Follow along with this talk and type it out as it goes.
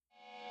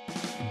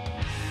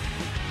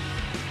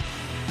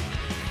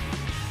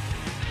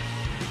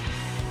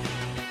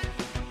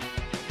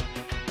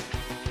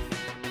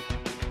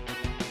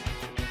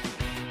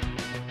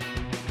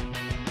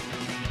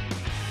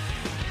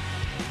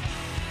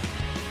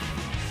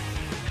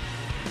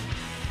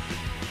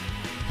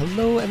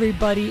Hello,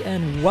 everybody,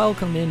 and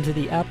welcome into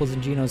the Apples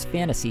and Ginos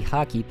Fantasy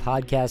Hockey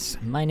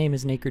Podcast. My name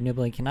is Naker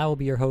Niblink, and I will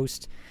be your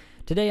host.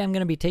 Today, I'm going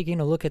to be taking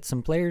a look at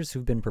some players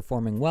who've been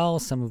performing well,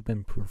 some who've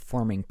been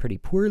performing pretty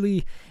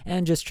poorly,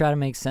 and just try to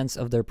make sense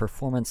of their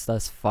performance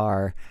thus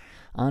far.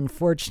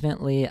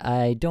 Unfortunately,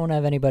 I don't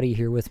have anybody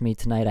here with me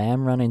tonight. I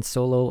am running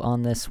solo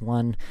on this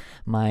one.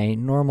 My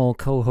normal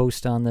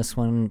co-host on this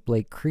one,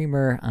 Blake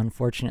Creamer,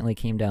 unfortunately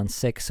came down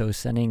sick, so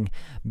sending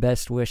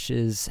best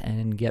wishes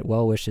and get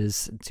well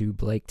wishes to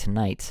Blake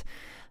tonight.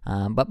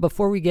 But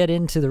before we get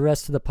into the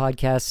rest of the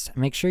podcast,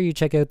 make sure you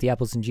check out the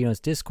Apples and Ginos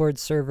Discord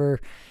server.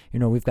 You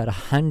know, we've got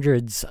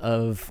hundreds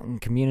of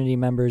community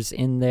members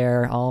in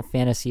there, all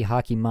fantasy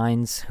hockey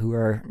minds who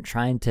are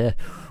trying to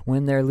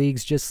win their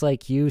leagues just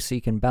like you, so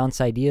you can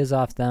bounce ideas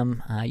off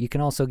them. You can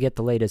also get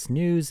the latest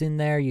news in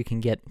there. You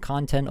can get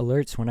content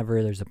alerts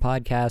whenever there's a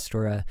podcast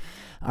or a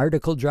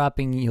article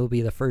dropping. You'll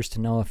be the first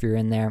to know if you're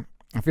in there.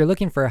 If you're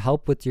looking for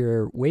help with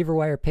your waiver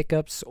wire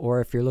pickups, or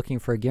if you're looking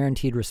for a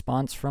guaranteed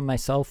response from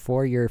myself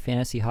for your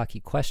fantasy hockey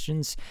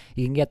questions,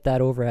 you can get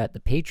that over at the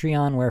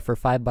Patreon, where for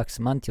 $5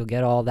 a month, you'll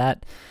get all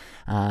that.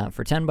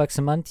 For $10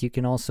 a month, you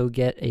can also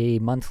get a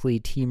monthly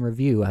team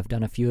review. I've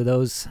done a few of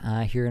those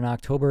here in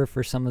October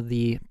for some of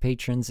the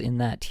patrons in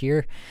that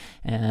tier,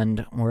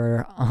 and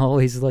we're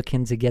always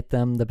looking to get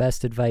them the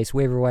best advice,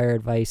 waiver wire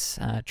advice,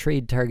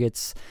 trade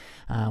targets,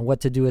 what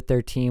to do with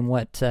their team,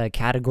 what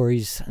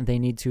categories they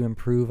need to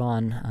improve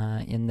on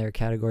in their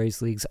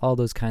categories, leagues, all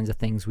those kinds of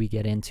things we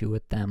get into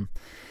with them.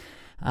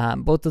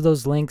 Both of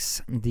those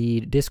links,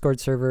 the Discord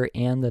server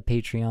and the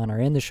Patreon, are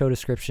in the show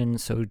description,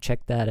 so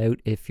check that out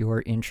if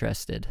you're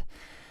interested.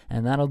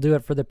 And that'll do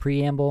it for the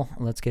preamble.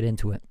 Let's get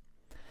into it.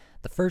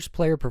 The first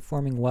player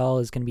performing well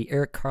is going to be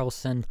Erik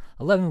Karlsson,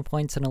 11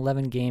 points in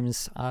 11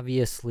 games.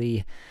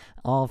 Obviously,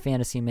 all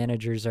fantasy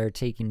managers are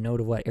taking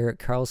note of what Erik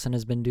Karlsson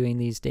has been doing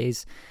these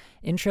days.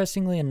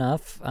 Interestingly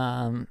enough,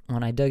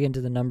 when I dug into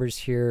the numbers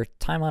here,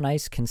 time on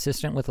ice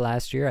consistent with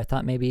last year. I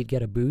thought maybe he'd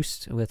get a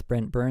boost with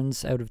Brent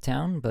Burns out of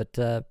town, but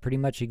pretty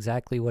much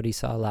exactly what he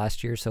saw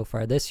last year so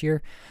far this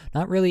year.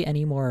 Not really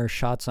any more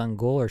shots on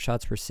goal or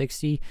shots per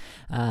 60,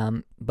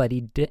 but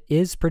he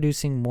is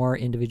producing more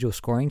individual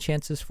scoring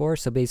chances for.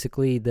 So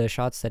basically, the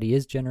shots that he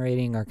is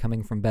generating are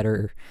coming from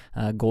better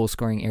goal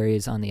scoring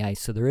areas on the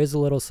ice. So there is a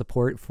little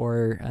support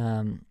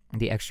for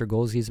the extra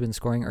goals he's been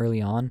scoring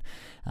early on,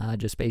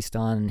 just based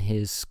on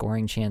his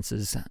scoring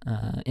chances,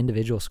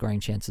 individual scoring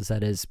chances,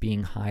 that is,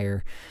 being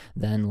higher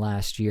than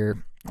last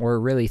year, or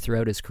really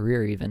throughout his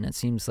career even. It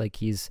seems like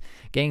he's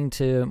getting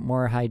to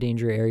more high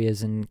danger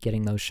areas and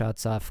getting those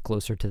shots off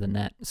closer to the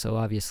net. So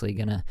obviously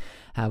going to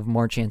have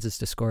more chances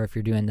to score if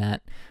you're doing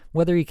that.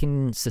 Whether he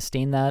can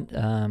sustain that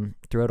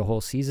throughout a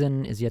whole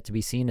season is yet to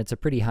be seen. It's a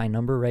pretty high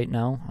number right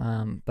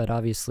now, but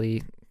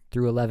obviously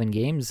through 11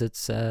 games,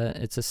 it's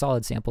a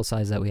solid sample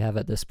size that we have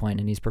at this point,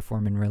 and he's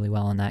performing really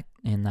well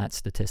in that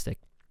statistic.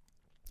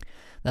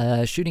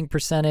 Shooting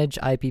percentage,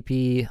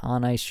 IPP,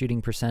 on-ice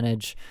shooting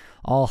percentage,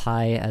 all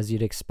high as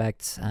you'd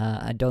expect.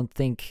 I don't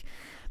think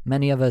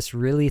many of us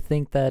really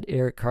think that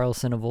Erik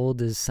Karlsson of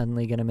old is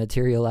suddenly going to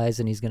materialize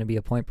and he's going to be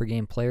a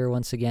point-per-game player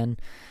once again.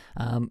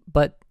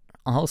 But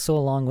also,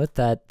 along with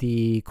that,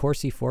 the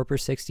Corsi 4 per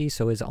 60,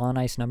 so his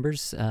on-ice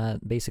numbers,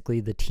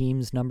 basically the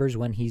team's numbers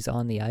when he's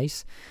on the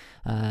ice,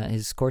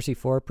 his Corsi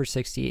 4 per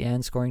 60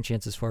 and scoring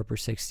chances 4 per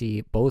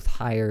 60, both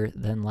higher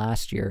than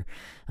last year.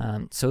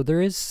 So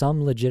there is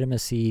some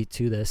legitimacy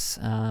to this.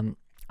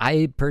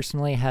 I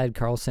personally had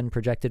Karlsson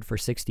projected for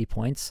 60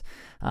 points.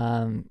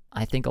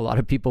 I think a lot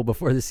of people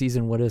before the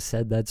season would have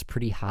said that's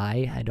pretty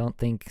high. I don't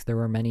think there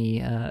were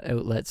many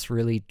outlets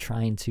really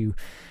trying to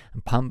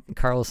pump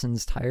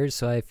Karlsson's tires,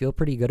 so I feel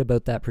pretty good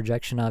about that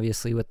projection,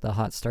 obviously, with the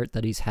hot start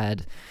that he's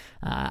had.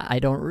 I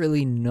don't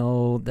really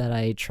know that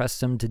I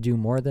trust him to do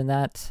more than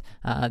that.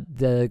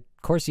 The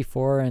Corsi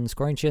 4 and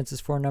scoring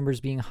chances 4 numbers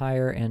being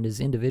higher, and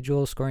his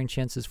individual scoring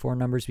chances 4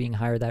 numbers being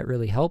higher, that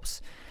really helps.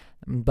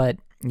 But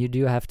you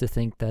do have to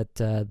think that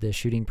the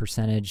shooting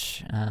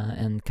percentage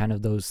and kind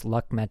of those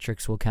luck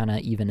metrics will kind of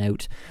even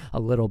out a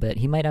little bit.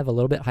 He might have a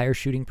little bit higher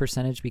shooting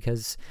percentage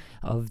because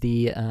of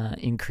the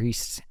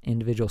increased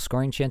individual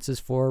scoring chances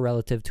for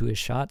relative to his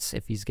shots.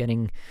 If he's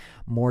getting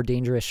more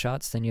dangerous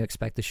shots, then you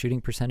expect the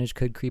shooting percentage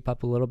could creep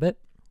up a little bit.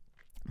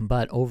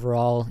 But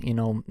overall, you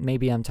know,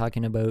 maybe I'm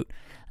talking about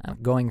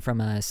going from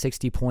a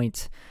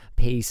 60-point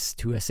pace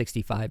to a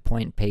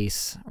 65-point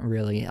pace,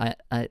 really.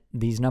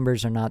 These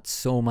numbers are not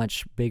so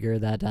much bigger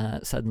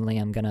that suddenly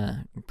I'm going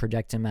to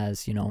project him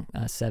as, you know,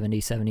 a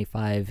 70,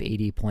 75,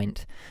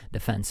 80-point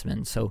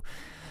defenseman. So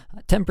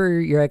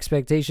temper your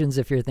expectations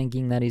if you're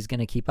thinking that he's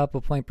going to keep up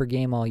a point per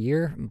game all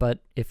year. But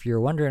if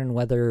you're wondering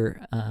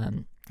whether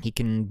he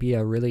can be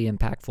a really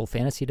impactful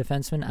fantasy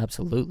defenseman,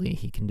 absolutely,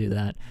 he can do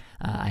that.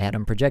 I had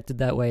him projected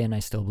that way, and I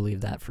still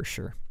believe that for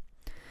sure.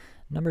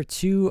 Number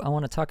 2, I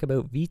want to talk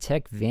about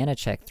Vitek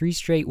Vanacek. 3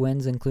 straight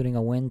wins, including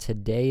a win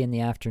today in the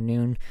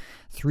afternoon.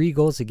 3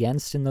 goals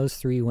against in those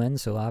 3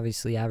 wins, so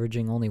obviously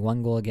averaging only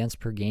 1 goal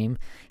against per game.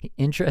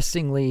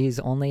 Interestingly, he's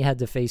only had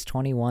to face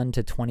 21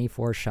 to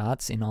 24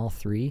 shots in all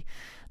 3.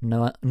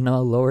 No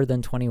lower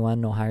than 21,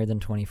 no higher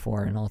than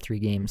 24 in all 3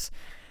 games.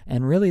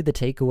 And really the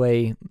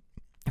takeaway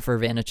for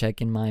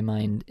Vanacek in my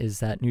mind is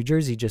that New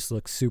Jersey just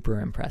looks super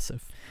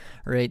impressive.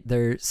 Right,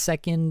 they're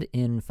second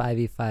in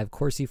 5v5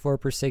 Corsi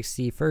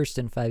 4/60, first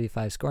in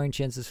 5v5 scoring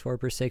chances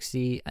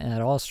 4/60.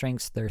 At all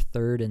strengths, they're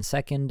third and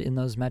second in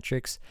those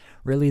metrics.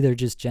 Really, they're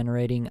just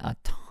generating a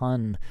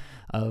ton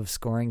of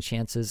scoring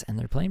chances, and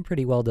they're playing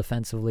pretty well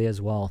defensively as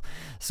well.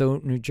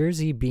 So New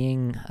Jersey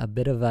being a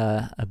bit of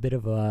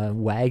a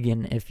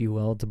wagon, if you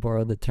will, to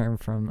borrow the term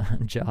from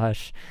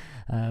Josh,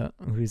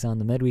 who's on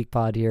the midweek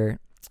pod here.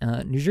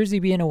 New Jersey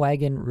being a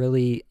wagon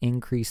really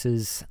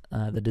increases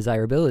the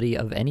desirability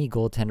of any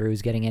goaltender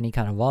who's getting any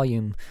kind of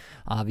volume,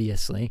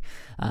 obviously.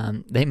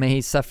 They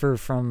may suffer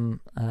from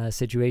a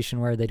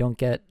situation where they don't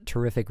get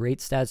terrific rate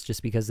stats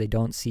just because they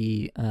don't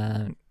see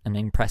an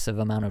impressive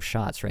amount of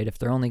shots, right? If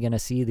they're only going to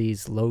see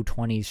these low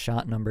 20s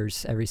shot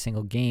numbers every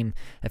single game,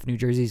 if New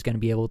Jersey is going to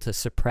be able to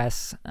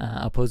suppress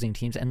opposing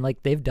teams, and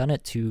like they've done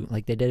it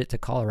they did it to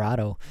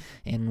Colorado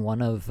in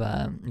one of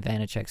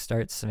Vanacek's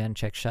starts.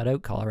 Vanacek shut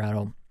out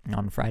Colorado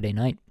on Friday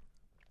night,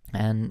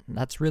 and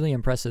that's really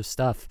impressive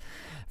stuff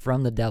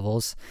from the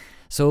Devils.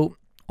 So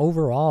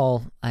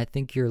overall, I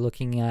think you're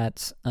looking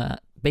at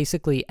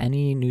basically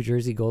any New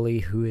Jersey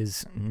goalie who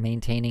is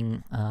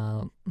maintaining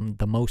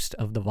the most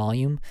of the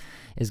volume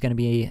is going to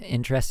be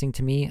interesting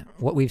to me.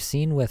 What we've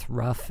seen with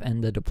Ruff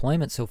and the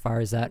deployment so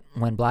far is that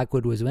when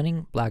Blackwood was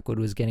winning, Blackwood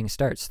was getting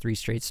starts, 3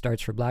 straight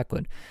starts for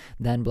Blackwood.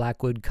 Then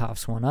Blackwood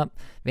coughs one up,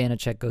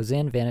 Vanacek goes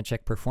in,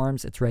 Vanacek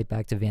performs, it's right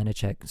back to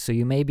Vanacek. So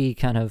you may be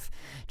kind of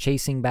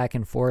chasing back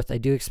and forth. I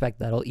do expect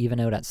that'll even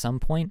out at some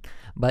point,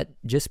 but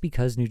just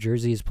because New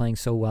Jersey is playing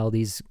so well,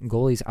 these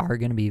goalies are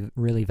going to be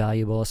really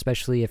valuable,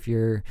 especially if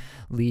your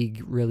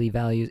league really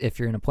values, if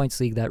you're in a points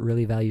league that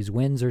really values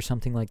wins or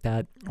something like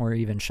that, or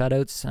even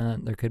shutouts.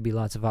 There could be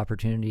lots of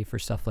opportunity for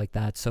stuff like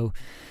that. So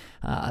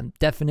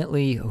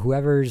definitely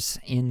whoever's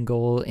in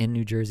goal in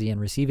New Jersey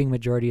and receiving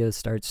majority of the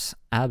starts,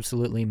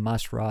 absolutely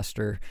must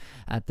roster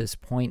at this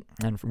point.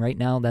 And right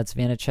now that's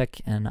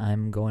Vanacek, and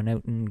I'm going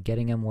out and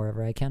getting him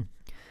wherever I can.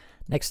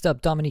 Next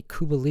up, Dominik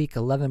Kubalik,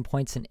 11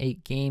 points in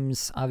 8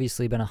 games.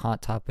 Obviously been a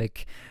hot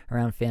topic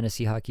around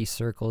fantasy hockey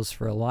circles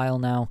for a while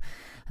now.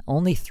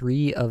 Only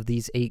 3 of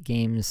these 8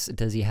 games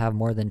does he have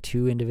more than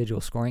 2 individual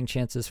scoring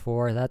chances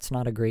for. That's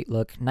not a great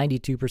look.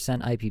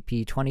 92%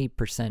 IPP,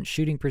 20%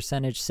 shooting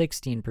percentage,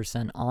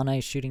 16%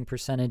 on-ice shooting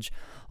percentage.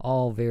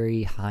 All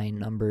very high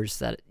numbers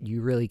that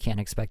you really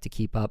can't expect to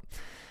keep up.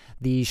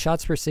 The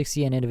shots per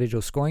 60 and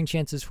individual scoring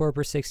chances for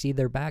per 60,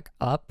 they're back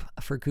up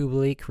for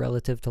Kubalik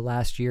relative to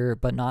last year,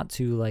 but not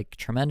to like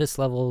tremendous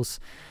levels,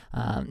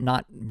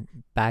 not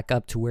back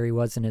up to where he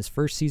was in his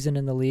first season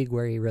in the league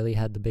where he really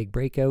had the big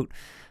breakout.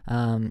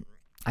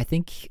 I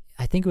think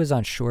it was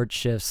on Short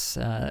Shifts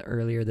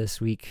earlier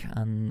this week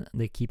on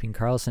the Keeping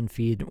Karlsson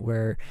feed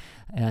where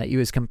he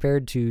was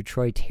compared to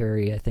Troy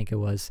Terry, I think it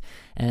was.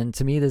 And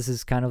to me, this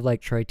is kind of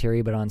like Troy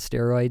Terry, but on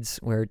steroids,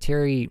 where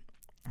Terry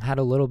had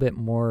a little bit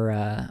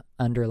more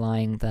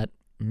underlying that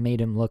made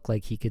him look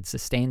like he could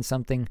sustain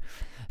something.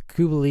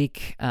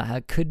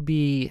 Kubalik could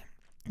be,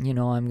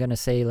 I'm going to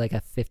say like a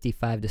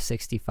 55 to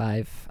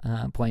 65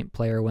 point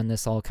player when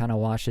this all kind of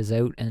washes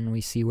out and we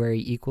see where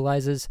he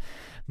equalizes.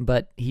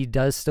 But he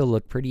does still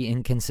look pretty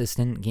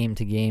inconsistent game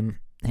to game.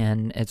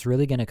 And it's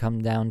really going to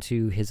come down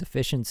to his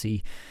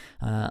efficiency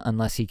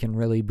unless he can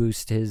really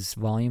boost his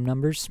volume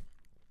numbers.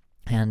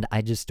 And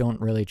I just don't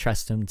really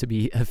trust him to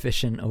be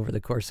efficient over the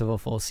course of a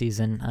full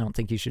season. I don't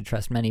think you should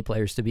trust many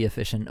players to be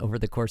efficient over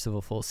the course of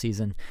a full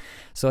season.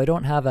 So I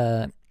don't have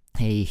a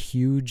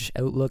huge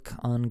outlook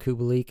on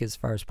Kubalik as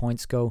far as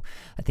points go.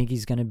 I think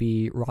he's going to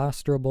be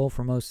rosterable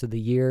for most of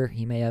the year.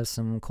 He may have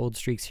some cold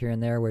streaks here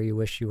and there where you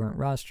wish you weren't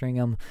rostering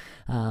him.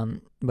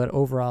 But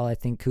overall, I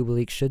think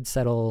Kubalik should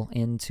settle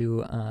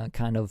into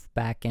kind of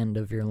back end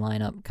of your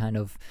lineup, kind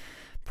of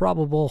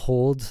probable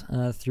hold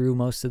through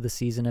most of the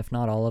season, if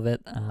not all of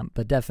it,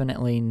 but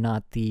definitely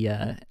not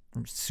the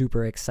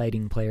super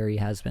exciting player he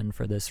has been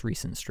for this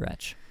recent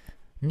stretch.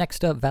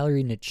 Next up,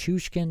 Valeri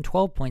Nichushkin,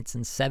 12 points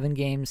in 7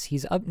 games.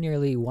 He's up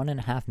nearly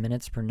 1.5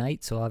 minutes per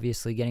night, so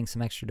obviously getting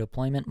some extra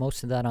deployment,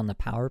 most of that on the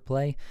power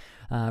play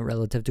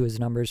relative to his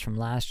numbers from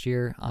last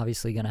year,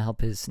 obviously going to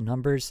help his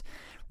numbers.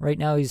 Right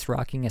now he's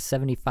rocking a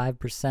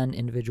 75%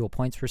 individual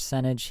points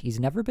percentage. He's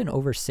never been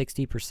over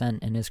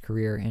 60% in his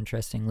career,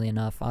 interestingly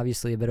enough.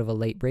 Obviously a bit of a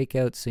late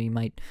breakout, so you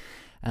might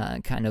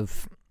kind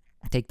of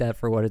take that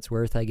for what it's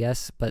worth, I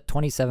guess. But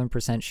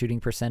 27% shooting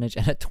percentage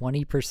and a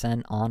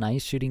 20%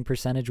 on-ice shooting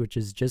percentage, which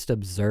is just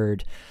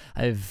absurd.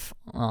 I've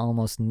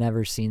almost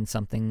never seen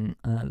something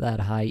that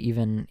high,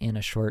 even in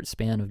a short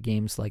span of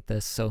games like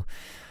this. So,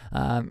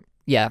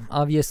 yeah,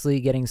 obviously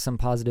getting some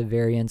positive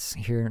variance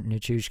here,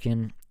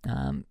 Nichushkin.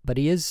 But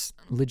he is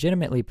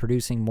legitimately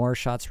producing more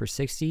shots per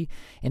 60.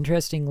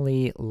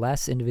 Interestingly,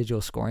 less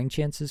individual scoring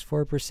chances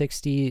for per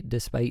 60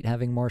 despite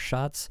having more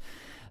shots.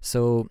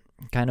 So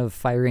kind of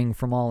firing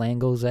from all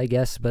angles, I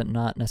guess, but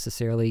not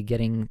necessarily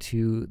getting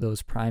to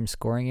those prime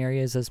scoring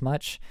areas as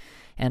much.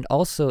 And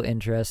also,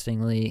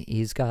 interestingly,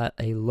 he's got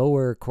a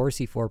lower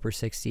Corsi 4 per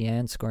 60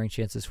 and scoring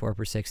chances 4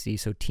 per 60,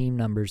 so team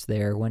numbers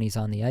there when he's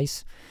on the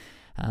ice.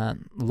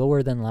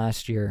 Lower than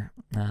last year,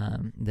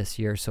 this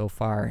year so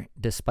far,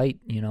 despite,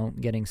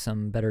 getting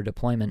some better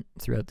deployment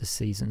throughout the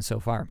season so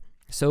far.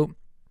 So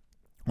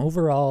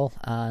overall,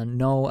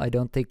 no, I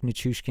don't think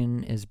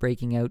Nichushkin is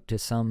breaking out to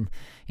some,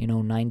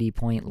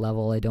 90-point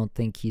level. I don't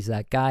think he's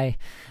that guy.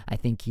 I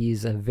think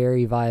he's a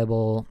very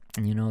viable,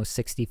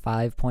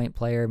 65-point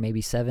player,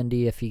 maybe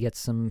 70 if he gets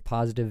some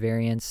positive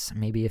variance,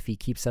 maybe if he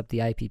keeps up the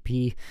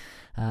IPP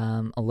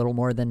a little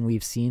more than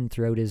we've seen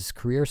throughout his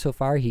career so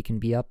far, he can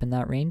be up in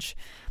that range.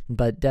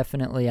 But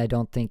definitely, I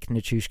don't think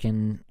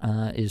Nichushkin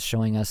is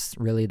showing us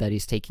really that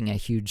he's taking a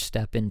huge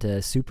step into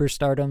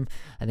superstardom.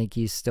 I think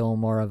he's still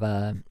more of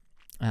a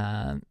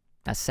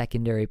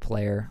secondary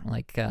player,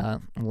 like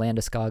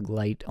Landeskog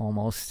light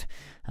almost,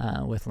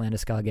 with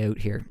Landeskog out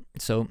here.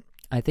 So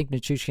I think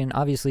Nichushkin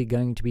obviously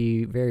going to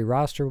be very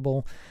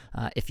rosterable.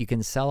 If you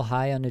can sell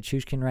high on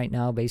Nichushkin right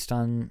now based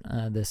on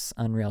this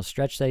unreal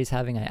stretch that he's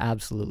having, I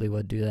absolutely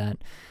would do that.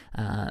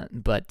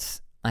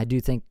 But I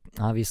do think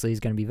obviously he's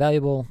going to be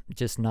valuable,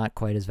 just not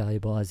quite as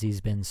valuable as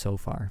he's been so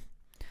far.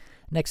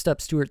 Next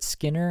up, Stuart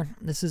Skinner.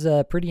 This is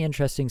a pretty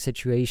interesting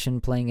situation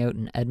playing out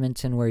in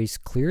Edmonton where he's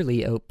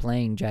clearly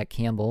outplaying Jack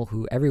Campbell,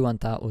 who everyone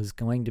thought was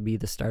going to be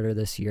the starter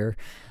this year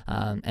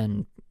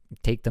and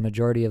take the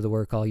majority of the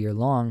work all year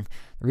long.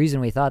 The reason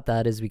we thought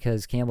that is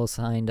because Campbell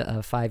signed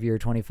a 5-year,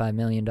 $25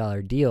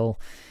 million deal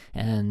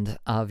and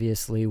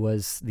obviously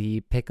was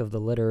the pick of the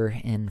litter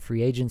in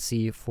free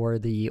agency for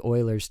the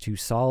Oilers to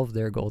solve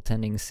their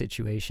goaltending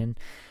situation.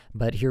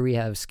 But here we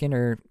have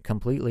Skinner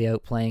completely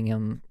outplaying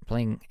him,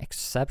 playing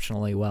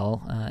exceptionally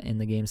well in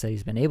the games that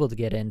he's been able to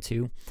get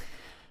into.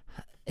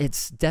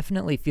 It's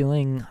definitely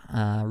feeling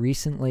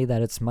recently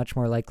that it's much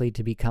more likely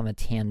to become a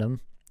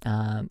tandem.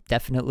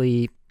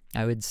 Definitely,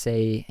 I would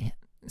say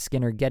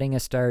Skinner getting a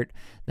start,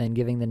 then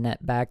giving the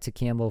net back to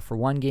Campbell for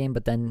one game,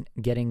 but then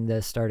getting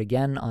the start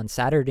again on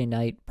Saturday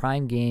night,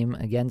 prime game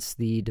against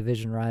the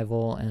division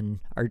rival and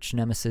arch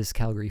nemesis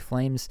Calgary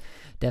Flames.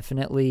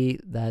 Definitely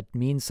that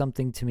means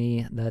something to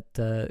me that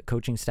the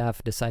coaching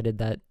staff decided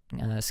that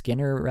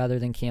Skinner rather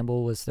than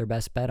Campbell was their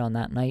best bet on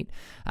that night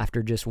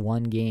after just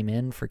one game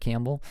in for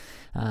Campbell.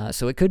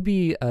 So it could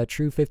be a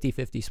true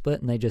 50-50 split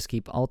and they just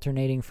keep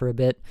alternating for a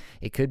bit.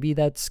 It could be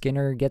that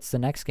Skinner gets the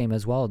next game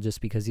as well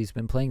just because he's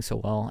been playing so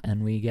well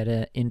and we get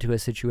into a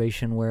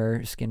situation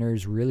where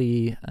Skinner's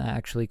really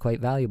actually quite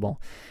valuable.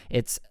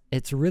 It's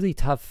really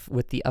tough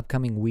with the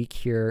upcoming week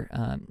here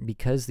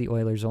because the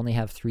Oilers only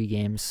have 3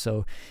 games.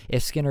 So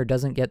if Skinner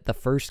doesn't get the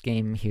first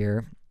game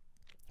here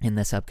in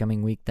this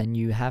upcoming week, then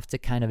you have to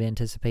kind of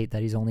anticipate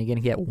that he's only going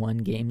to get one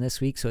game this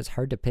week. So it's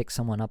hard to pick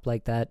someone up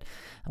like that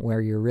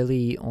where you're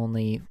really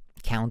only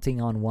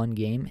counting on one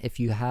game. If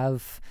you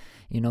have,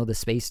 the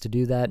space to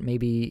do that,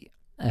 maybe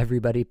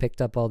everybody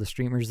picked up all the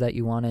streamers that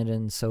you wanted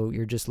and so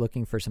you're just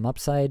looking for some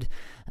upside,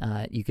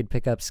 you could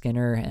pick up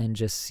Skinner and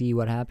just see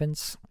what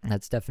happens.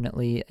 That's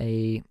definitely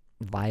a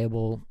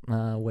viable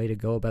way to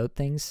go about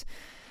things.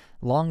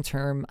 Long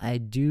term, I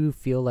do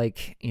feel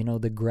like,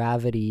 the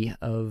gravity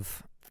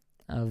of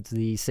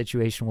the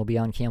situation will be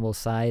on Campbell's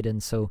side,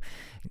 and so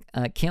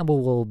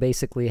Campbell will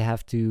basically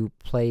have to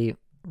play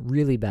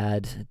really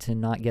bad to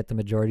not get the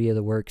majority of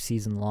the work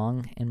season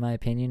long, in my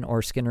opinion,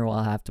 or Skinner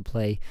will have to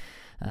play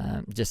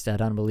just at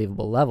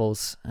unbelievable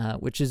levels,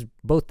 which is,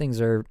 both things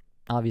are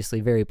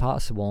obviously very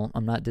possible.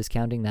 I'm not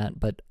discounting that,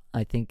 but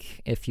I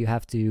think if you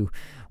have to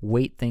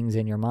weight things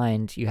in your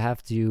mind, you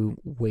have to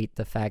weight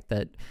the fact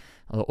that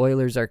the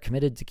Oilers are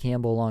committed to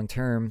Campbell long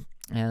term,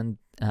 and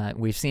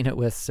we've seen it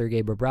with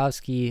Sergei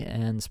Bobrovsky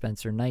and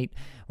Spencer Knight,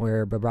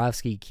 where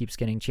Bobrovsky keeps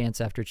getting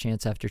chance after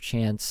chance after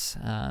chance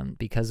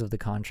because of the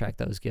contract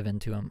that was given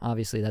to him.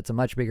 Obviously, that's a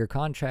much bigger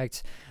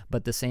contract,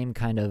 but the same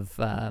kind of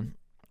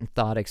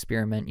thought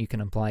experiment you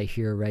can apply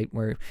here, right?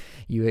 Where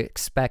you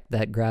expect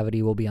that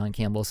gravity will be on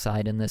Campbell's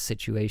side in this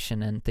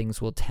situation, and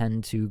things will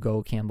tend to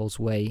go Campbell's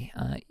way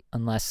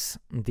unless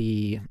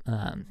the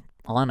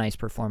on-ice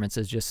performance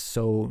is just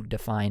so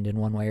defined in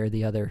one way or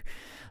the other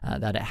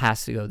that it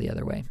has to go the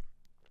other way.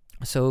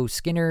 So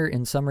Skinner,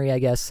 in summary, I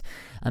guess,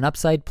 an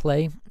upside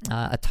play,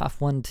 a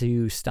tough one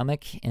to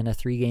stomach in a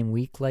 3-game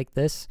week like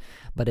this.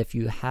 But if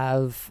you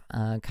have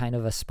kind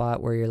of a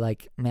spot where you're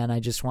like, man, I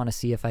just want to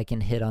see if I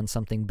can hit on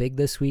something big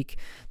this week,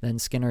 then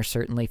Skinner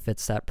certainly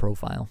fits that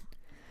profile.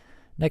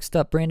 Next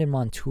up, Brandon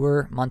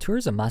Montour. Montour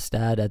is a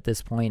must-add at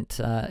this point.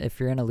 If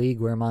you're in a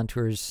league where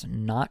Montour's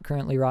not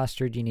currently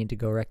rostered, you need to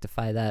go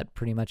rectify that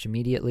pretty much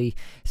immediately.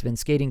 He's been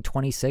skating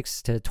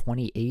 26 to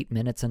 28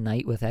 minutes a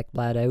night with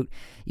Ekblad out.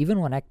 Even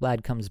when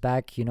Ekblad comes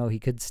back, he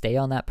could stay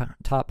on that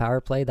top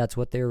power play. That's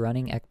what they were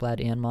running,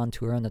 Ekblad and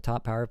Montour on the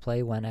top power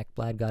play when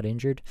Ekblad got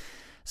injured.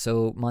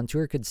 So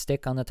Montour could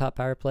stick on the top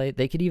power play.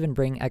 They could even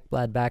bring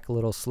Ekblad back a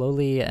little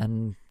slowly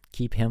and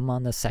keep him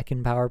on the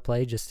second power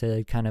play just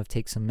to kind of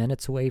take some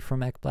minutes away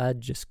from Ekblad,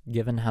 just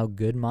given how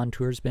good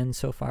Montour's been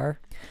so far.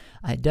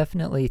 I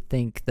definitely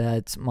think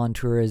that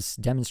Montour has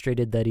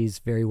demonstrated that he's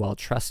very well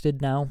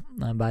trusted now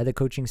by the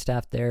coaching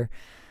staff there.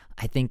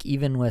 I think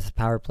even with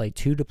power play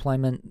 2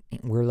 deployment,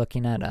 we're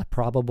looking at a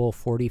probable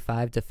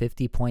 45 to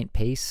 50 point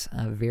pace.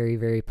 Very,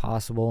 very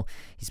possible.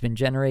 He's been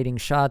generating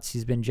shots.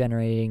 He's been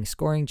generating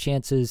scoring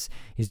chances.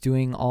 He's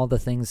doing all the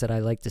things that I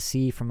like to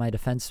see from my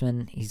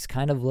defenseman. He's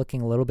kind of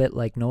looking a little bit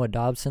like Noah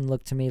Dobson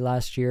looked to me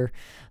last year.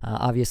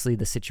 Obviously,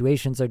 the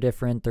situations are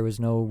different. There was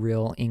no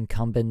real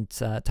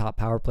incumbent top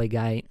power play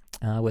guy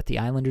with the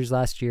Islanders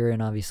last year,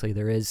 and obviously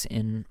there is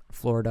in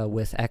Florida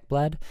with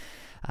Ekblad.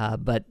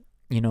 But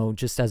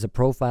just as a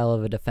profile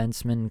of a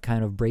defenseman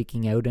kind of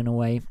breaking out in a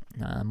way,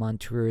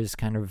 Montour is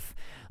kind of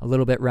a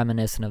little bit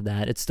reminiscent of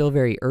that. It's still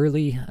very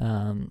early,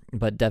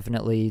 but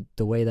definitely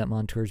the way that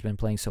Montour's been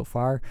playing so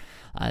far,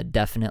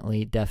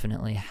 definitely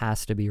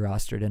has to be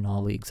rostered in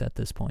all leagues at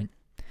this point.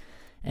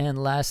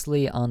 And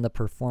lastly, on the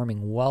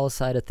performing well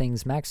side of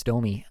things, Max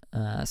Domi,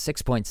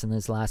 6 points in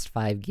his last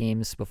 5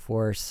 games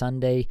before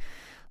Sunday.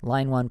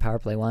 Line 1, power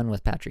play 1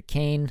 with Patrick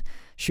Kane,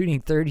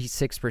 shooting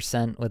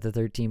 36% with a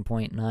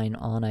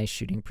 13.9 on-ice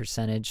shooting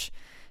percentage.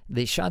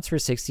 The shots per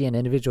 60 and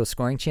individual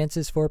scoring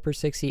chances for per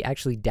 60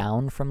 actually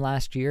down from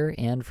last year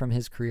and from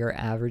his career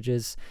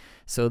averages.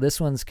 So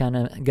this one's kind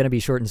of going to be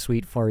short and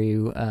sweet for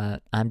you.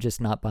 I'm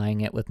just not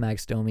buying it with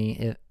Max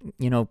Domi.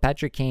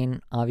 Patrick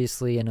Kane,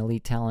 obviously an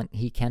elite talent.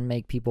 He can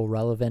make people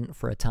relevant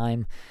for a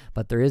time,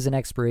 but there is an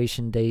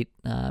expiration date.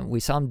 We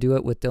saw him do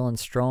it with Dylan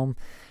Strome.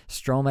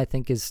 Strome, I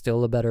think, is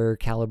still a better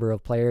caliber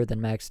of player than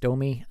Max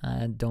Domi.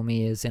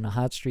 Domi is in a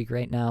hot streak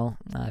right now.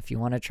 If you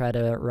want to try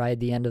to ride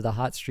the end of the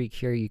hot streak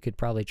here, you could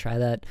probably try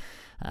that.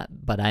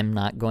 But I'm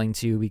not going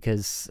to,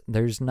 because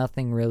there's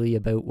nothing really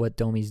about what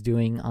Domi's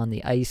doing on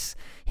the ice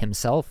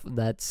himself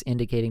that's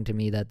indicating to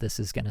me that this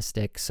is going to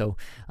stick. So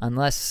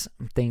unless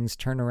things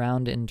turn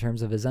around in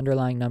terms of his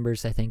underlying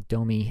numbers, I think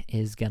Domi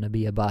is going to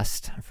be a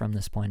bust from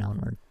this point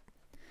onward.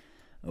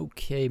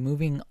 Okay,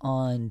 moving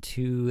on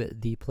to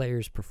the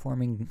players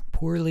performing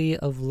poorly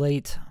of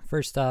late.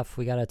 First off,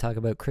 we got to talk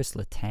about Chris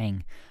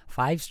Letang.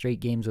 5 straight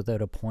games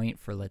without a point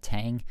for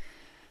Letang.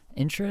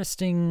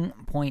 Interesting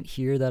point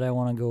here that I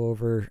want to go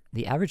over.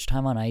 The average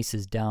time on ice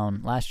is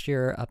down. Last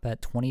year up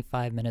at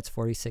 25 minutes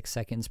 46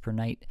 seconds per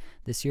night.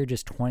 This year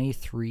just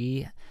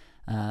 23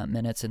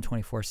 minutes and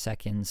 24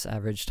 seconds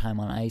average time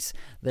on ice.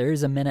 There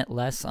is a minute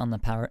less on the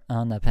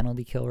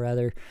penalty kill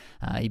rather.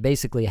 He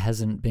basically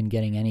hasn't been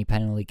getting any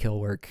penalty kill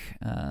work.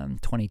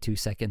 22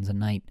 seconds a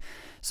night.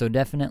 So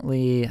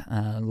definitely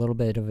a little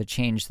bit of a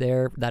change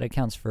there. That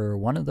accounts for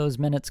one of those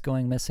minutes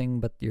going missing,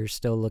 but you're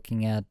still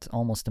looking at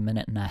almost a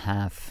minute and a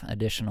half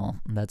additional.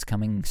 That's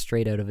coming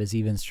straight out of his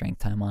even strength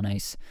time on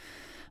ice.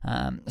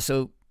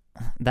 So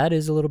that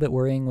is a little bit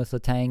worrying with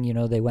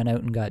Letang. They went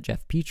out and got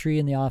Jeff Petrie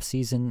in the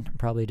offseason,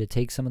 probably to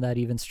take some of that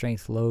even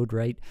strength load,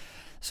 right?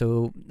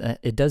 So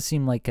it does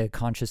seem like a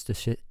conscious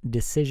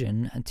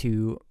decision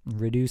to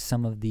reduce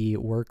some of the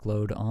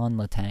workload on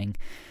Letang.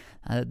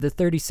 The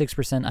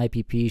 36%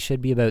 IPP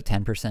should be about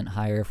 10%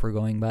 higher if we're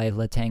going by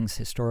Letang's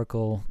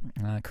historical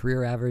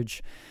career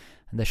average.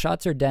 The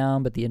shots are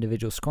down, but the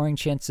individual scoring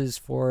chances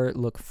for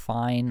look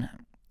fine.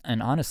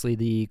 And honestly,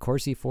 the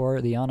Corsi for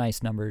the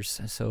on-ice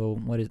numbers, so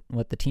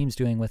what the team's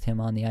doing with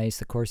him on the ice,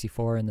 the Corsi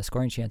for and the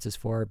scoring chances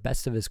for,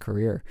 best of his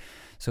career.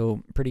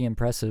 So pretty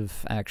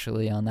impressive,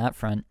 actually, on that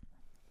front.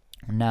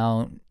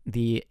 Now,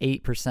 the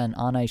 8%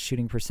 on-ice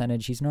shooting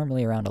percentage, he's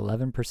normally around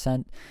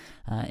 11%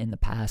 in the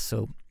past,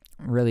 so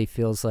really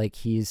feels like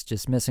he's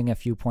just missing a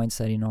few points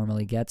that he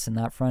normally gets in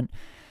that front.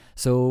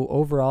 So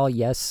overall,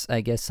 yes,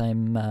 I guess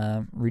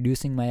I'm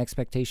reducing my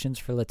expectations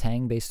for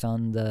Letang based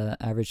on the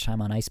average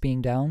time on ice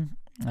being down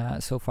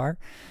so far.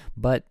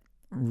 But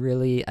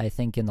really, I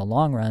think in the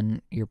long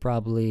run, you're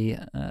probably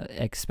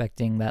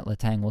expecting that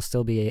Letang will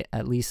still be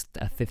at least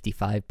a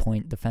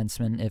 55-point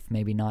defenseman, if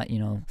maybe not,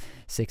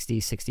 60,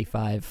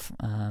 65,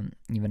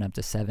 even up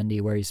to 70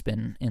 where he's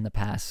been in the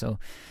past. So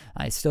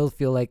I still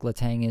feel like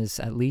Letang is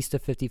at least a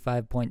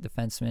 55-point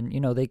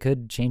defenseman. They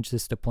could change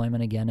this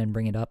deployment again and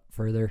bring it up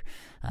further.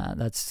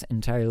 That's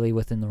entirely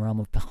within the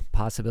realm of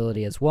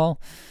possibility as well.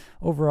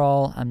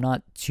 Overall, I'm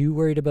not too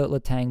worried about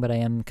Letang, but I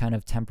am kind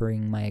of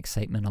tempering my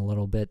excitement a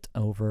little bit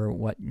over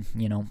what,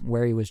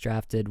 where he was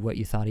drafted, what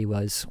you thought he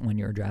was when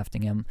you were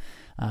drafting him.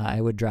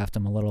 I would draft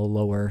him a little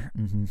lower,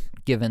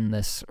 given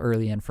this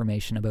early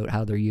information about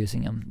how they're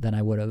using him, than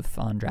I would have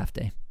on draft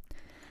day.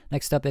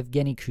 Next up,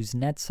 Evgeny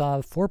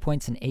Kuznetsov, 4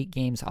 points in 8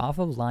 games off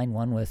of line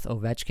 1 with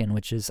Ovechkin,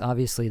 which is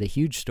obviously the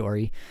huge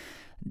story.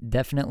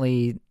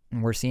 Definitely,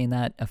 we're seeing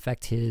that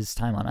affect his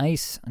time on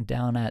ice,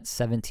 down at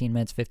 17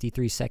 minutes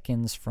 53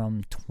 seconds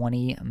from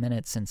 20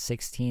 minutes and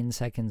 16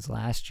 seconds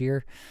last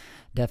year.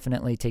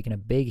 Definitely taking a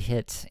big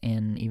hit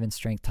in even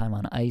strength time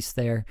on ice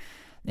there.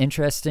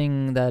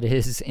 Interesting that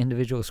his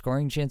individual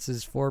scoring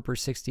chances 4 per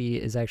 60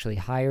 is actually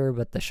higher,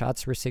 but the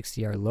shots per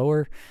 60 are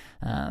lower.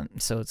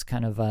 So it's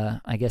kind of,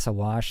 I guess, a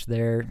wash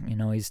there.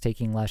 He's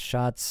taking less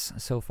shots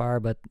so far,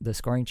 but the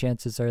scoring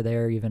chances are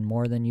there even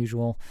more than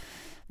usual.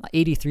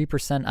 83%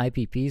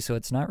 IPP, so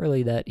it's not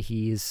really that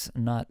he's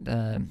not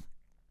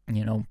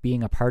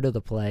being a part of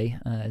the play.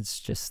 It's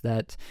just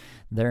that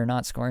they're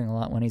not scoring a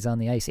lot when he's on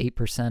the ice.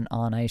 8%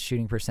 on ice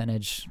shooting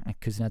percentage.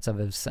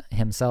 Kuznetsov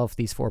himself,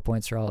 these 4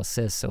 points are all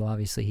assists, so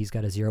obviously he's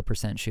got a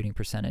 0% shooting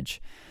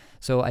percentage.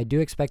 So I do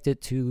expect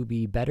it to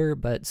be better,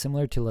 but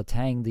similar to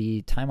Letang,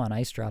 the time on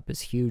ice drop is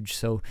huge.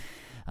 So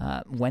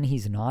when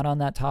he's not on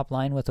that top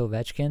line with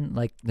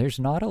Ovechkin, there's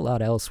not a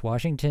lot else.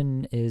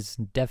 Washington is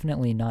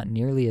definitely not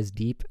nearly as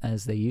deep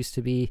as they used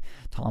to be.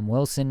 Tom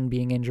Wilson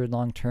being injured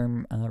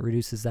long-term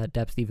reduces that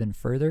depth even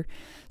further.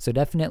 So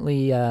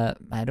definitely,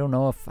 I don't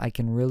know if I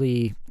can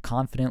really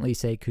confidently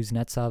say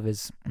Kuznetsov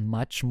is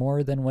much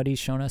more than what he's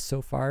shown us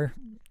so far.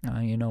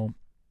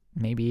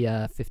 Maybe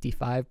a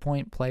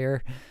 55-point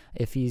player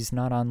if he's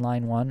not on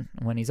line one.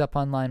 When he's up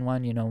on line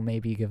one,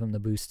 maybe give him the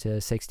boost to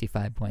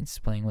 65 points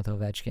playing with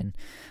Ovechkin,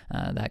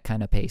 that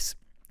kind of pace.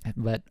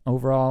 But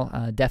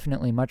overall,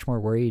 definitely much more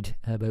worried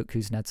about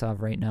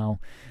Kuznetsov right now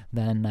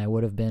than I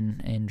would have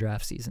been in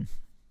draft season.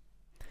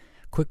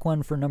 Quick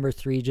one for number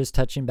 3, just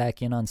touching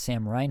back in on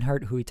Sam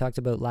Reinhart, who we talked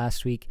about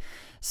last week.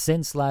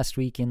 Since last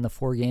week, in the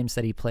 4 games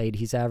that he played,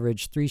 he's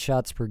averaged 3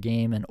 shots per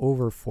game and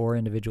over 4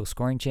 individual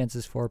scoring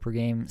chances per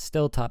game.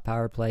 Still top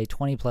power play,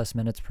 20-plus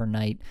minutes per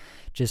night.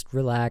 Just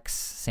relax.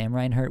 Sam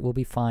Reinhart will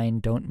be fine.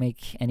 Don't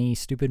make any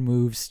stupid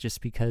moves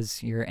just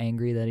because you're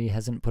angry that he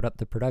hasn't put up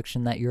the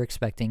production that you're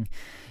expecting.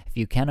 If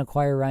you can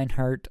acquire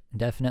Reinhart,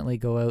 definitely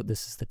go out.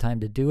 This is the time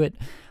to do it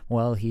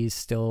while he's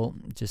still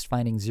just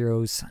finding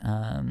zeros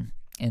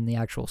in the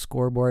actual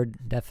scoreboard.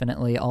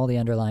 Definitely all the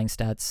underlying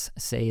stats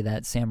say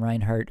that Sam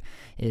Reinhart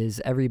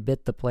is every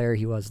bit the player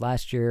he was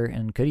last year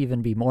and could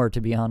even be more,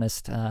 to be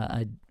honest.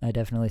 I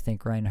definitely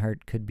think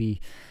Reinhart could be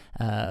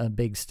a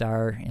big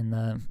star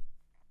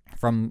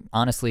from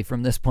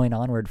this point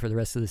onward for the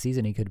rest of the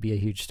season. He could be a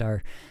huge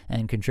star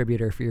and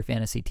contributor for your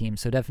fantasy team.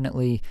 So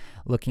definitely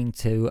looking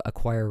to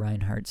acquire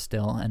Reinhart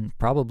still, and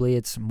probably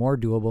it's more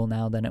doable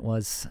now than it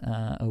was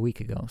a week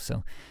ago.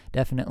 So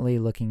definitely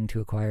looking to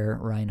acquire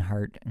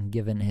Reinhart,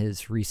 given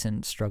his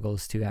recent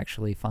struggles to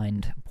actually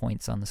find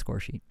points on the score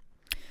sheet.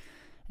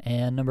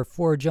 And number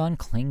 4, John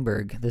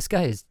Klingberg. This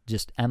guy is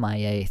just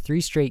MIA. 3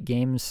 straight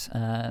games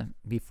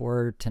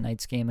before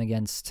tonight's game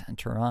against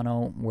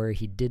Toronto where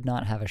he did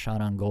not have a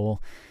shot on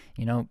goal.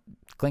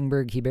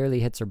 Klingberg, he barely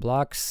hits or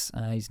blocks.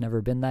 He's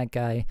never been that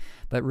guy.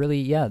 But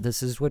really,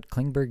 this is what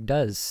Klingberg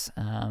does.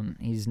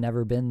 He's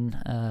never been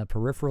a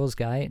peripherals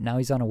guy. Now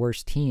he's on a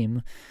worse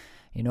team.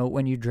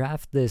 When you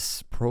draft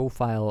this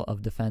profile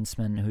of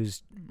defenseman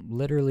who's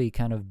literally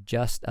kind of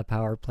just a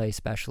power play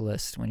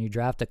specialist, when you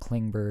draft a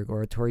Klingberg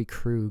or a Torrey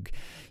Krug,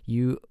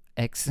 you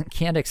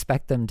can't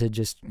expect them to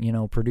just,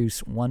 produce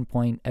 1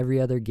 point every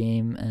other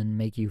game and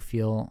make you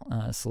feel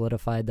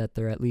solidified that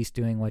they're at least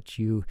doing what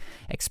you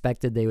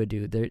expected they would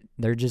do.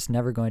 They're just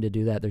never going to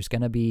do that. There's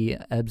going to be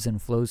ebbs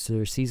and flows to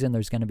their season.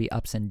 There's going to be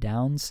ups and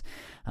downs.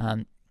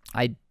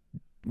 I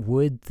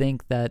would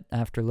think that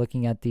after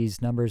looking at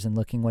these numbers and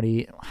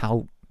looking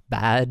how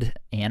bad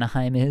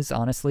Anaheim is,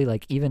 honestly,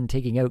 even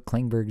taking out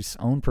Klingberg's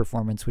own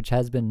performance, which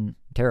has been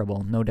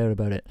terrible, no doubt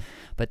about it,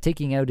 but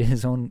taking out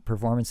his own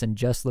performance and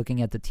just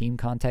looking at the team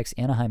context,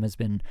 Anaheim has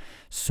been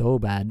so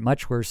bad,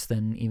 much worse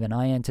than even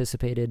I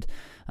anticipated.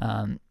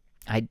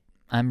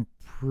 I'm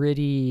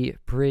pretty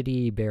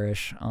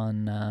bearish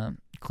on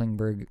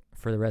Klingberg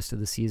for the rest of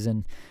the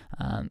season,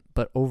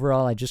 but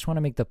overall, I just want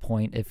to make the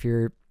point, if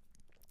you're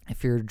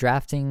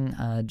drafting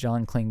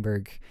John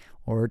Klingberg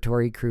or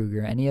Torrey Krug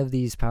or any of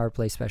these power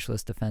play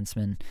specialist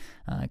defensemen,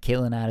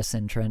 Caitlin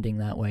Addison trending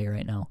that way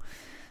right now.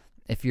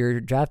 If you're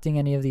drafting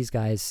any of these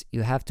guys,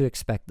 you have to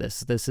expect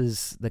this. This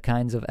is the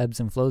kinds of ebbs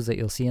and flows that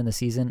you'll see in the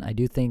season. I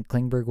do think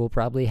Klingberg will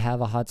probably have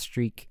a hot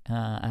streak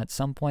at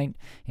some point.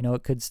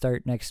 It could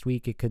start next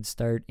week. It could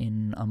start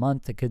in a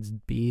month. It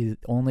could be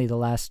only the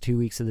last 2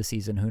 weeks of the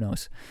season. Who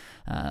knows?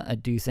 I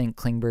do think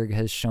Klingberg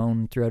has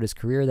shown throughout his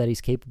career that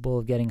he's capable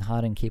of getting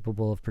hot and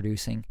capable of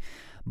producing.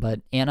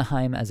 But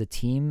Anaheim as a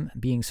team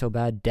being so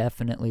bad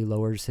definitely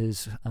lowers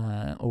his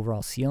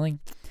overall ceiling.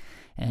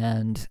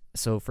 And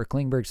so for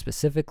Klingberg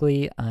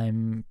specifically,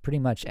 I'm pretty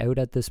much out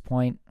at this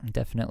point,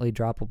 definitely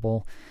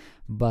droppable.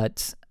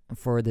 But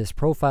for this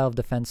profile of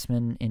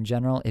defensemen in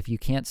general, if you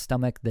can't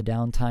stomach the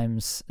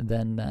downtimes,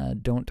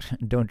 then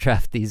don't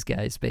draft these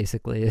guys,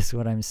 basically, is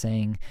what I'm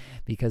saying,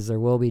 because there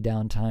will be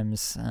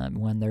downtimes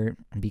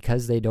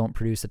because they don't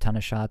produce a ton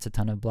of shots, a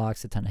ton of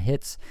blocks, a ton of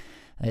hits.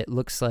 It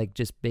looks like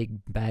just big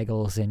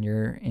bagels in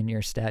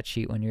your stat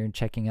sheet when you're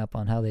checking up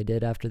on how they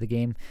did after the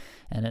game,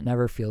 and it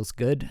never feels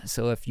good.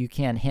 So if you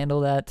can't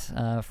handle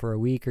that for a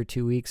week or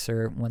 2 weeks,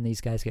 or when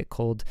these guys get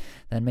cold,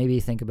 then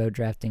maybe think about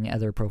drafting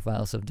other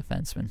profiles of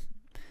defensemen.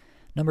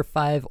 Number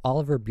 5,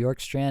 Oliver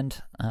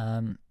Bjorkstrand.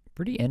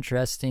 pretty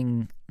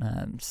interesting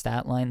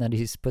stat line that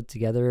he's put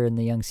together in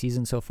the young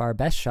season so far.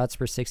 Best shots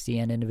per 60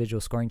 and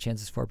individual scoring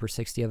chances for per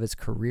 60 of his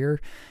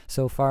career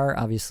so far.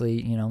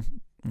 Obviously,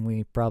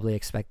 we probably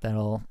expect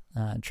that'll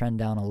trend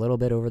down a little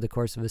bit over the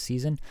course of a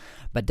season,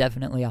 but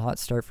definitely a hot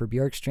start for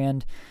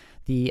Bjorkstrand.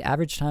 The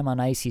average time on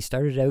ice, he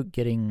started out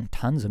getting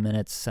tons of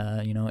minutes,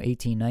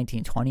 18,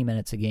 19, 20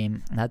 minutes a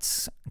game.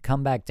 That's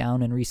come back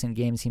down in recent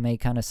games. He may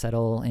kind of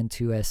settle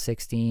into a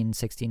 16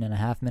 and a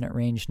half minute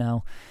range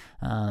now.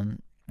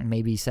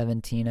 Maybe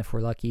 17 if we're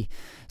lucky.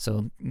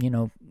 So,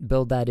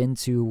 build that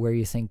into where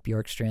you think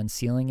Bjorkstrand's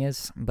ceiling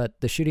is.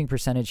 But the shooting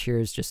percentage here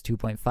is just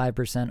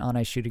 2.5%.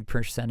 On-ice shooting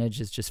percentage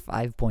is just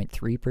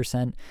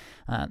 5.3%.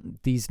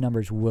 These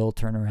numbers will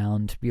turn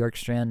around.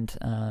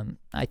 Bjorkstrand,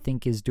 I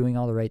think, is doing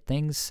all the right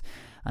things.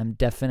 I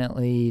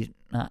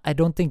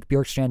don't think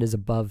Bjorkstrand is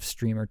above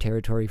streamer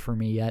territory for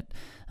me yet.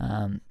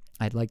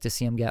 I'd like to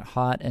see him get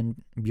hot, and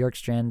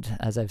Bjorkstrand,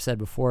 as I've said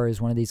before,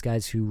 is one of these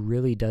guys who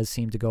really does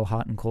seem to go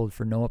hot and cold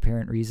for no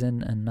apparent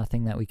reason, and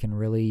nothing that we can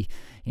really,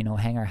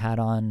 hang our hat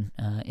on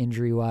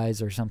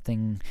injury-wise or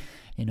something,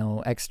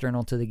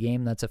 external to the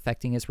game that's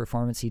affecting his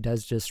performance. He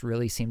does just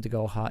really seem to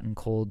go hot and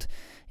cold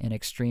in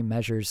extreme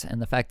measures,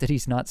 and the fact that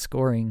he's not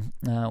scoring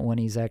when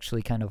he's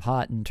actually kind of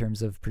hot in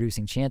terms of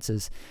producing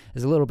chances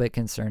is a little bit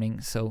concerning.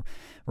 So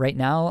right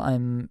now,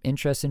 I'm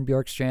interested in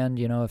Bjorkstrand.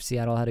 If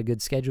Seattle had a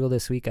good schedule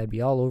this week, I'd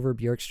be all over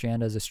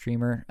Bjorkstrand as a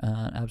streamer.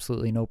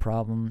 Absolutely no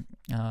problem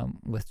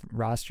with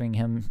rostering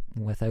him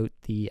without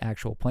the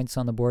actual points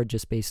on the board,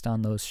 just based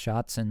on those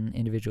shots and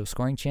individual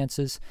scoring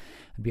chances.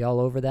 I'd be all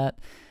over that.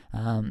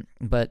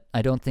 But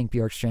I don't think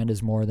Bjorkstrand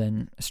is more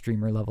than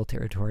streamer level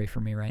territory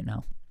for me right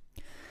now.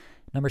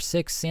 Number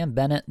 6, Sam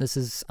Bennett. This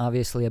is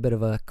obviously a bit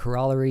of a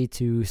corollary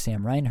to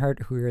Sam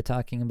Reinhart, who we were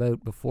talking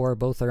about before.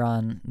 Both are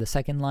on the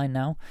second line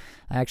now.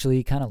 I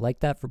actually kind of like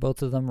that for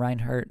both of them.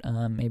 Reinhart,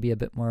 maybe a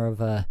bit more of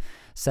a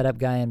setup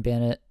guy, and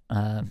Bennett,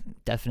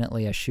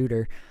 definitely a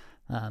shooter.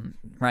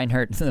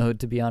 Reinhart, though,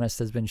 to be honest,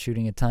 has been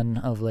shooting a ton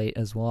of late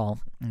as well.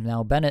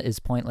 Now, Bennett is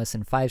pointless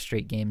in 5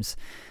 straight games.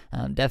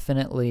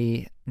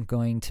 Definitely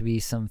going to be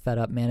some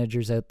fed-up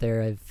managers out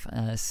there.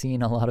 I've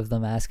seen a lot of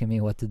them asking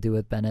me what to do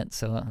with Bennett,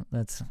 so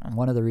that's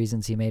one of the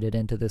reasons he made it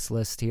into this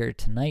list here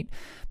tonight.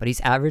 But he's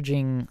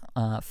averaging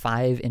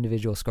 5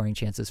 individual scoring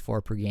chances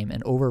for per game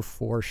and over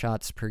 4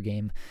 shots per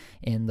game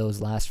in those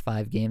last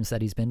 5 games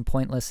that he's been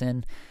pointless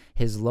in.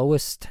 His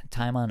lowest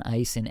time on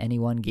ice in any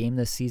one game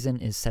this season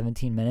is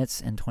 17 minutes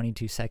and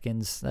 22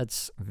 seconds.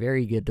 That's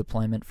very good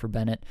deployment for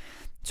Bennett.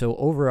 So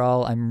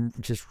overall, I'm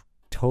just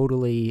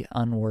totally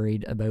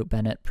unworried about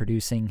Bennett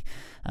producing.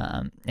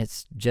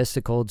 It's just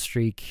a cold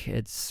streak.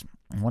 It's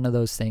one of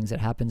those things that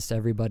happens to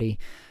everybody.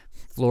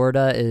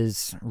 Florida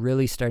is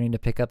really starting to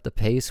pick up the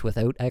pace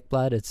without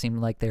Ekblad. It seemed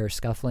like they were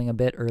scuffling a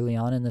bit early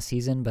on in the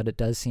season, but it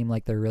does seem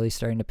like they're really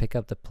starting to pick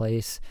up the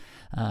pace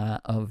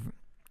of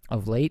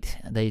late.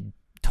 They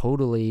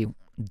totally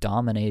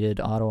dominated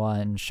Ottawa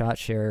in shot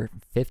share.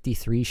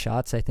 53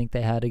 shots I think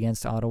they had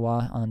against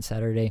Ottawa on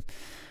Saturday.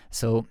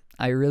 So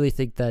I really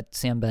think that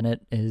Sam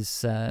Bennett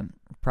is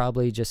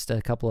probably just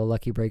a couple of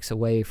lucky breaks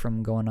away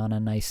from going on a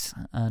nice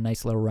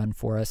little run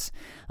for us.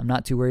 I'm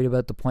not too worried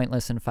about the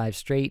pointless in 5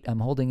 straight. I'm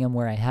holding him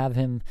where I have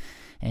him,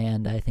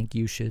 and I think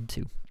you should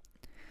too.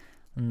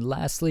 And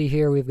lastly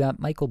here, we've got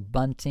Michael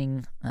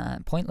Bunting,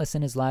 pointless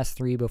in his last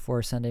 3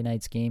 before Sunday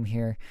night's game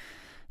here.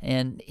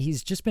 And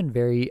he's just been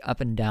very up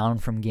and down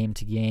from game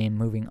to game,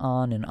 moving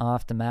on and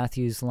off the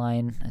Matthews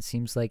line. It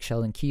seems like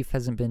Sheldon Keefe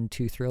hasn't been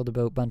too thrilled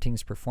about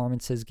Bunting's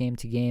performances game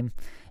to game,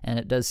 and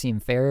it does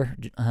seem fair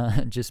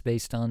just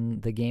based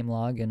on the game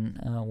log and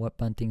what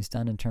Bunting's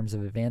done in terms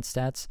of advanced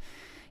stats.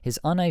 His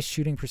on-ice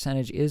shooting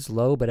percentage is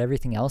low, but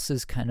everything else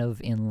is kind of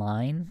in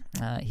line.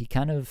 He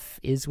kind of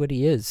is what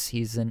he is.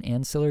 He's an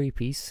ancillary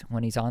piece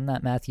when he's on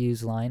that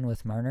Matthews line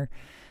with Marner.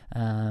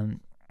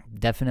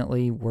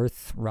 Definitely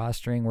worth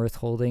rostering, worth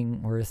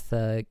holding, worth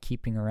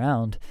keeping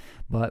around.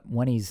 But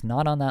when he's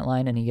not on that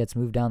line and he gets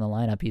moved down the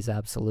lineup, he's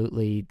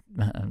absolutely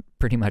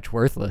pretty much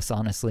worthless,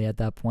 honestly, at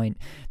that point,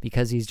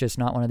 because he's just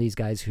not one of these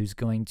guys who's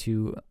going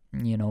to,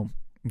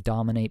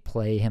 dominate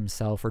play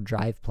himself or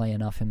drive play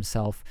enough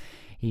himself.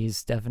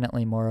 He's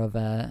definitely more of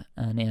an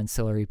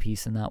ancillary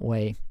piece in that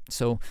way.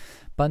 So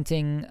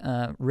Bunting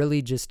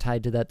really just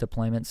tied to that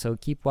deployment. So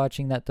keep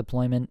watching that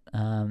deployment.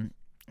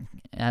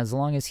 As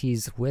long as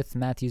he's with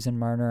Matthews and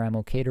Marner, I'm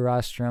okay to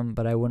roster him,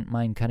 but I wouldn't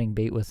mind cutting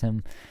bait with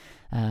him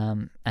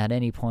at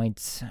any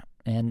point.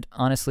 And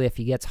honestly, if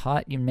he gets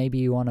hot, maybe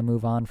you want to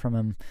move on from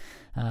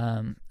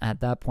him at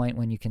that point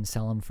when you can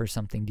sell him for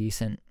something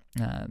decent.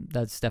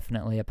 That's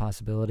definitely a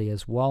possibility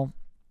as well.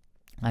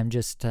 I'm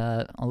just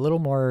a little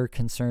more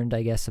concerned,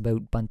 I guess,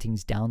 about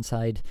Bunting's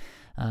downside,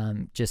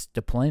 just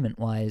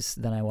deployment-wise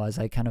than I was.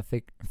 I kind of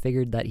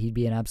figured that he'd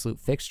be an absolute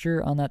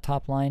fixture on that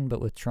top line,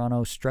 but with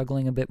Toronto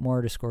struggling a bit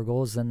more to score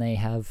goals than they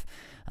have,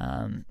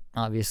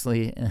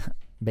 obviously,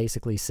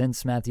 basically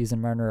since Matthews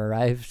and Marner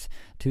arrived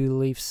to the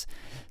Leafs.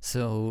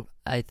 So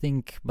I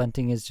think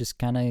Bunting is just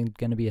kind of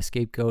going to be a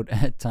scapegoat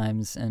at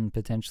times and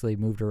potentially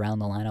moved around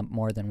the lineup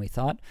more than we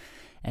thought.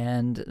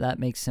 And that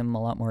makes him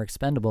a lot more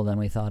expendable than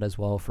we thought as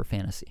well for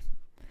fantasy.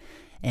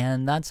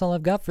 And that's all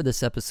I've got for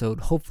this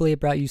episode. Hopefully it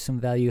brought you some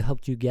value,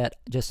 helped you get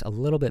just a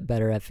little bit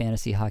better at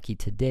fantasy hockey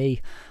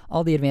today.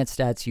 All the advanced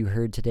stats you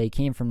heard today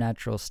came from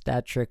Natural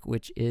Stat Trick,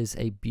 which is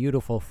a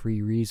beautiful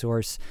free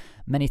resource.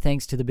 Many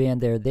thanks to the band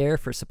They're There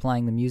for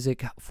supplying the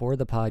music for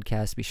the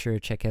podcast. Be sure to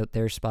check out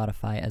their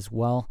Spotify as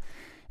well.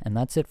 And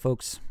that's it,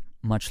 folks.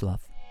 Much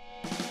love.